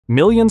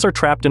Millions are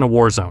trapped in a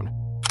war zone.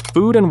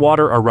 Food and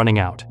water are running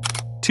out.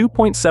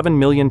 2.7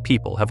 million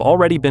people have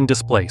already been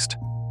displaced.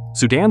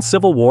 Sudan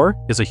Civil War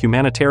is a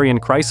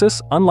humanitarian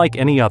crisis unlike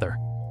any other.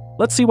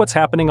 Let's see what's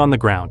happening on the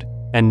ground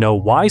and know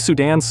why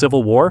Sudan's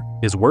civil war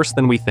is worse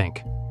than we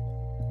think.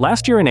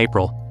 Last year in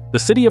April, the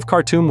city of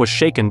Khartoum was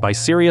shaken by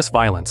serious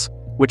violence,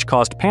 which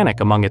caused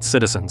panic among its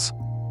citizens.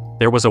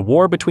 There was a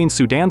war between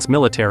Sudan's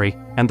military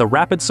and the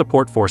Rapid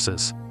Support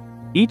Forces.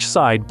 Each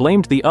side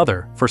blamed the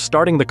other for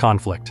starting the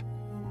conflict.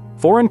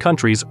 Foreign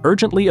countries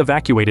urgently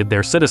evacuated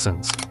their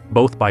citizens,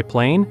 both by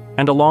plane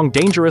and along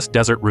dangerous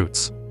desert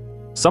routes.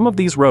 Some of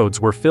these roads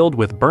were filled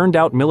with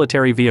burned-out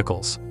military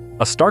vehicles,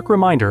 a stark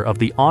reminder of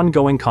the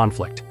ongoing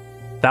conflict.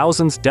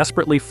 Thousands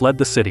desperately fled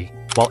the city,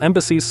 while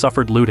embassies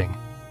suffered looting.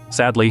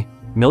 Sadly,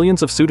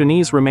 millions of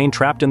Sudanese remain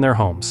trapped in their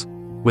homes,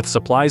 with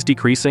supplies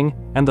decreasing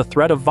and the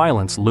threat of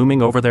violence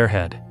looming over their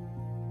head.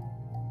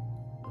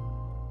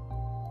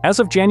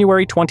 As of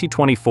January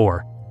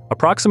 2024,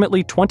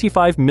 approximately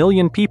 25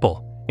 million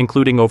people,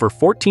 including over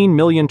 14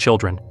 million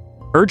children,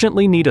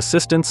 urgently need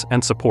assistance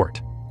and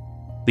support.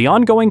 The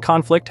ongoing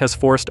conflict has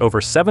forced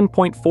over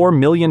 7.4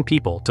 million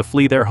people to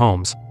flee their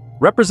homes,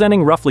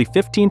 representing roughly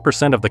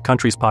 15% of the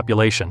country's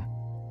population.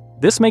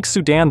 This makes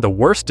Sudan the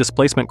worst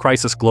displacement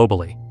crisis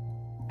globally.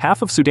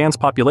 Half of Sudan's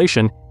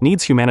population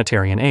needs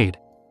humanitarian aid.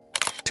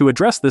 To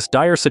address this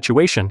dire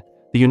situation,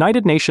 the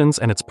United Nations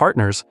and its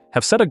partners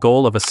have set a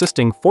goal of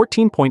assisting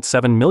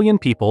 14.7 million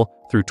people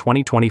through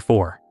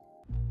 2024.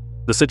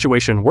 The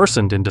situation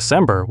worsened in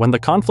December when the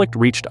conflict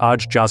reached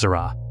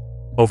al-Bashir.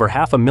 Over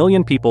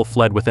 500,000 people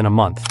fled within a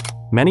month,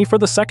 many for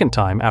the second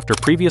time after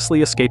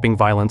previously escaping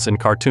violence in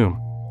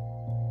Khartoum.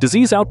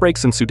 Disease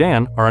outbreaks in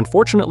Sudan are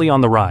unfortunately on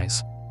the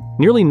rise.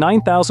 Nearly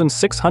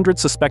 9,600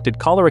 suspected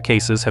cholera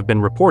cases have been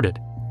reported,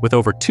 with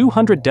over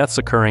 200 deaths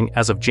occurring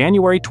as of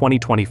January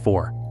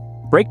 2024.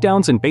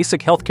 Breakdowns in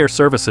basic healthcare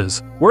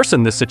services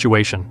worsen this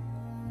situation.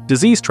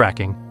 Disease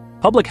tracking,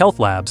 public health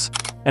labs,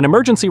 and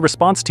emergency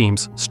response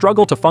teams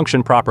struggle to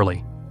function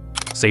properly.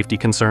 Safety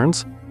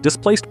concerns,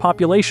 displaced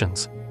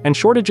populations, and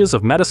shortages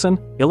of medicine,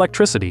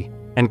 electricity,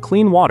 and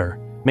clean water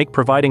make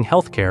providing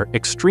healthcare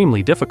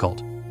extremely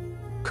difficult.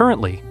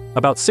 Currently,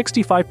 about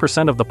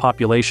 65% of the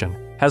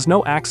population has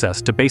no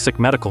access to basic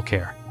medical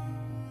care.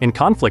 In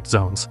conflict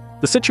zones,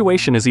 the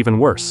situation is even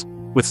worse,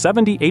 with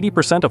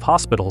 70–80% of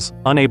hospitals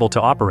unable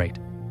to operate.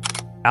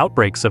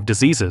 Outbreaks of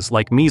diseases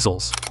like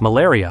measles,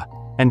 malaria,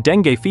 and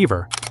dengue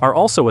fever are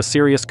also a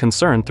serious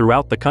concern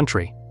throughout the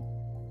country.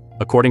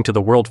 According to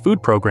the World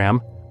Food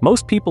Programme,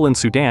 most people in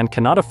Sudan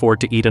cannot afford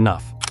to eat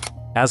enough.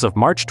 As of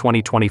March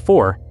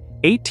 2024,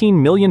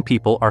 18 million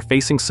people are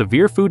facing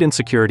severe food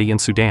insecurity in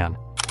Sudan,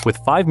 with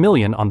 5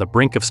 million on the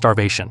brink of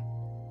starvation.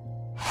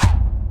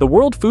 The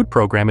World Food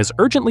Programme is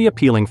urgently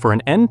appealing for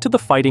an end to the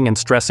fighting and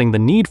stressing the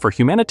need for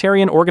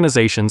humanitarian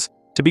organizations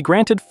to be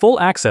granted full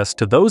access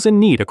to those in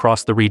need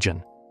across the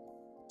region.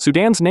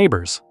 Sudan's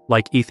neighbors,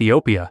 like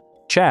Ethiopia,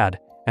 Chad,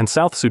 and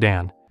South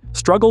Sudan,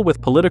 struggle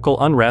with political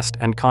unrest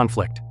and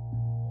conflict.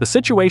 The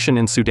situation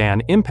in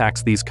Sudan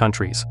impacts these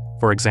countries,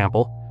 for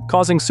example,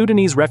 causing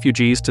Sudanese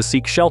refugees to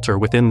seek shelter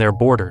within their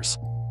borders.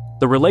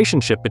 The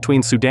relationship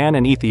between Sudan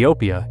and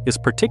Ethiopia is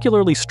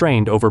particularly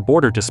strained over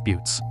border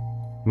disputes.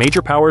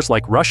 Major powers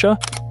like Russia,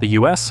 the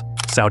US,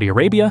 Saudi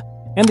Arabia,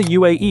 and the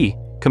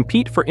UAE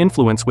compete for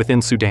influence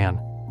within Sudan.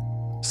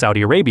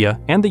 Saudi Arabia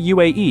and the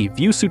UAE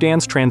view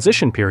Sudan's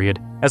transition period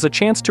as a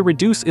chance to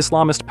reduce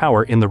Islamist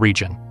power in the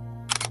region.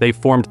 They've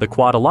formed the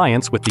Quad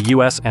Alliance with the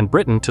US and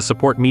Britain to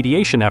support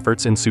mediation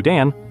efforts in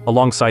Sudan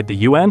alongside the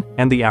UN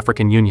and the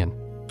African Union.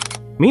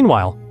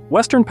 Meanwhile,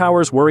 Western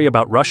powers worry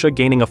about Russia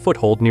gaining a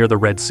foothold near the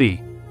Red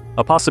Sea,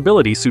 a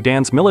possibility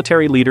Sudan's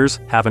military leaders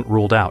haven't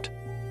ruled out.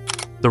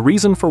 The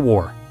reason for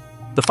war.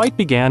 The fight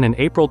began in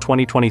April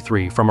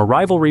 2023 from a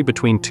rivalry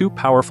between two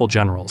powerful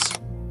generals.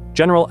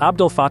 General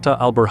Abdel Fattah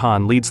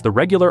al-Burhan leads the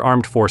regular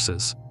armed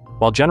forces,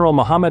 while General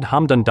Mohammed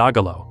Hamdan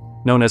Dagalo,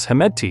 known as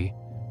Hemedti,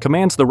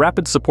 commands the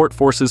Rapid Support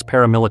Forces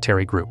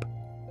paramilitary group.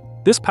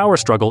 This power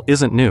struggle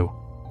isn't new.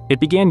 It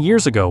began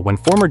years ago when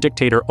former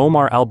dictator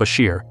Omar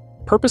al-Bashir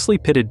purposely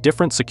pitted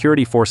different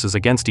security forces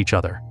against each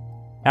other.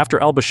 After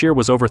al-Bashir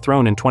was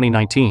overthrown in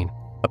 2019,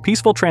 a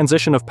peaceful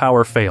transition of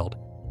power failed,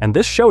 and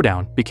this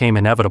showdown became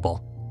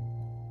inevitable.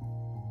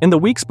 In the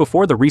weeks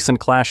before the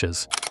recent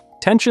clashes,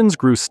 tensions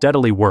grew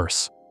steadily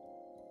worse.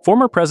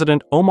 Former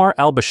President Omar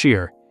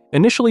al-Bashir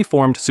initially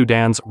formed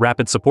Sudan's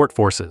Rapid Support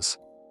Forces.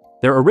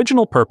 Their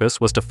original purpose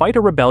was to fight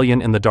a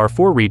rebellion in the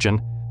Darfur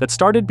region that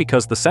started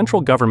because the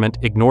central government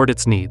ignored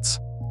its needs.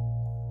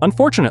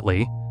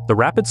 Unfortunately, the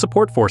Rapid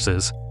Support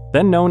Forces,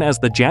 then known as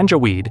the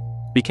Janjaweed,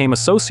 became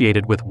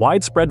associated with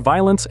widespread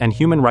violence and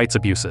human rights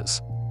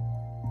abuses.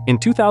 In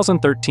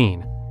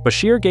 2013,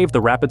 Bashir gave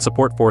the Rapid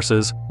Support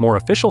Forces more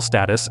official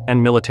status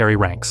and military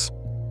ranks.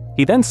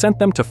 He then sent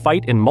them to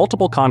fight in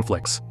multiple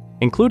conflicts,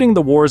 including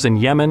the wars in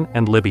Yemen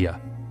and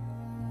Libya.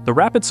 The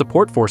Rapid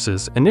Support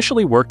Forces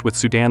initially worked with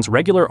Sudan's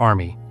regular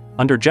army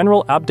under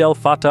General Abdel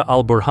Fattah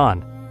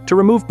al-Burhan to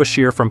remove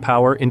Bashir from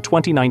power in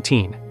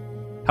 2019.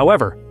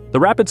 However, The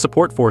Rapid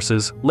Support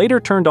Forces later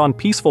turned on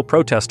peaceful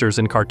protesters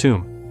in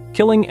Khartoum,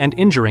 killing and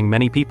injuring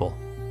many people.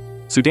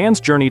 Sudan's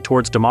journey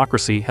towards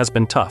democracy has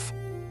been tough.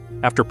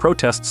 After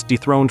protests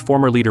dethroned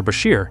former leader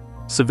Bashir,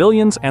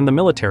 civilians and the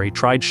military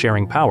tried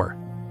sharing power.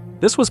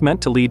 This was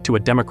meant to lead to a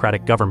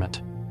democratic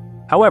government.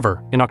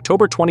 However, in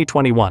October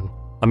 2021,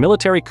 a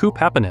military coup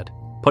happened,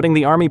 putting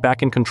the army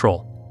back in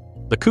control.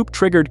 The coup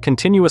triggered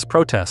continuous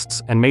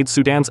protests and made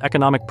Sudan's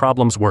economic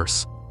problems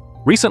worse.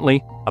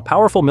 Recently, a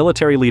powerful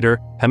military leader,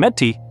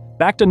 Hemedti,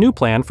 backed a new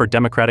plan for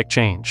democratic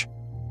change.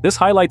 This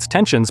highlights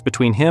tensions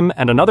between him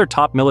and another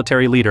top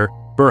military leader,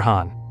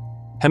 Burhan.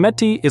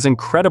 Hemedti is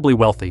incredibly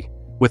wealthy,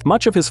 with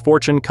much of his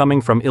fortune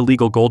coming from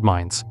illegal gold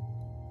mines.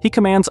 He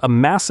commands a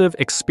massive,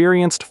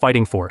 experienced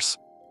fighting force.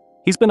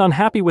 He's been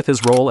unhappy with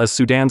his role as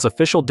Sudan's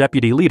official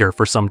deputy leader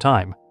for some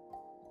time.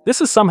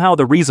 This is somehow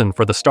the reason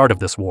for the start of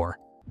this war.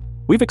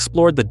 We've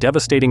explored the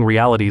devastating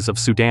realities of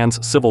Sudan's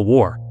civil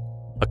war,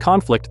 a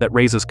conflict that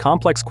raises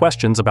complex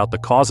questions about the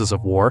causes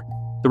of war,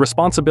 the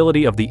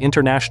responsibility of the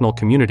international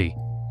community,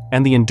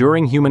 and the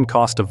enduring human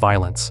cost of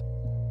violence.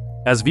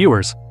 As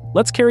viewers,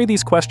 let's carry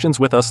these questions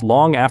with us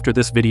long after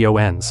this video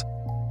ends.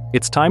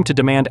 It's time to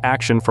demand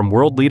action from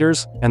world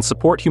leaders and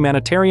support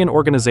humanitarian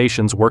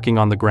organizations working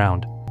on the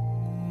ground.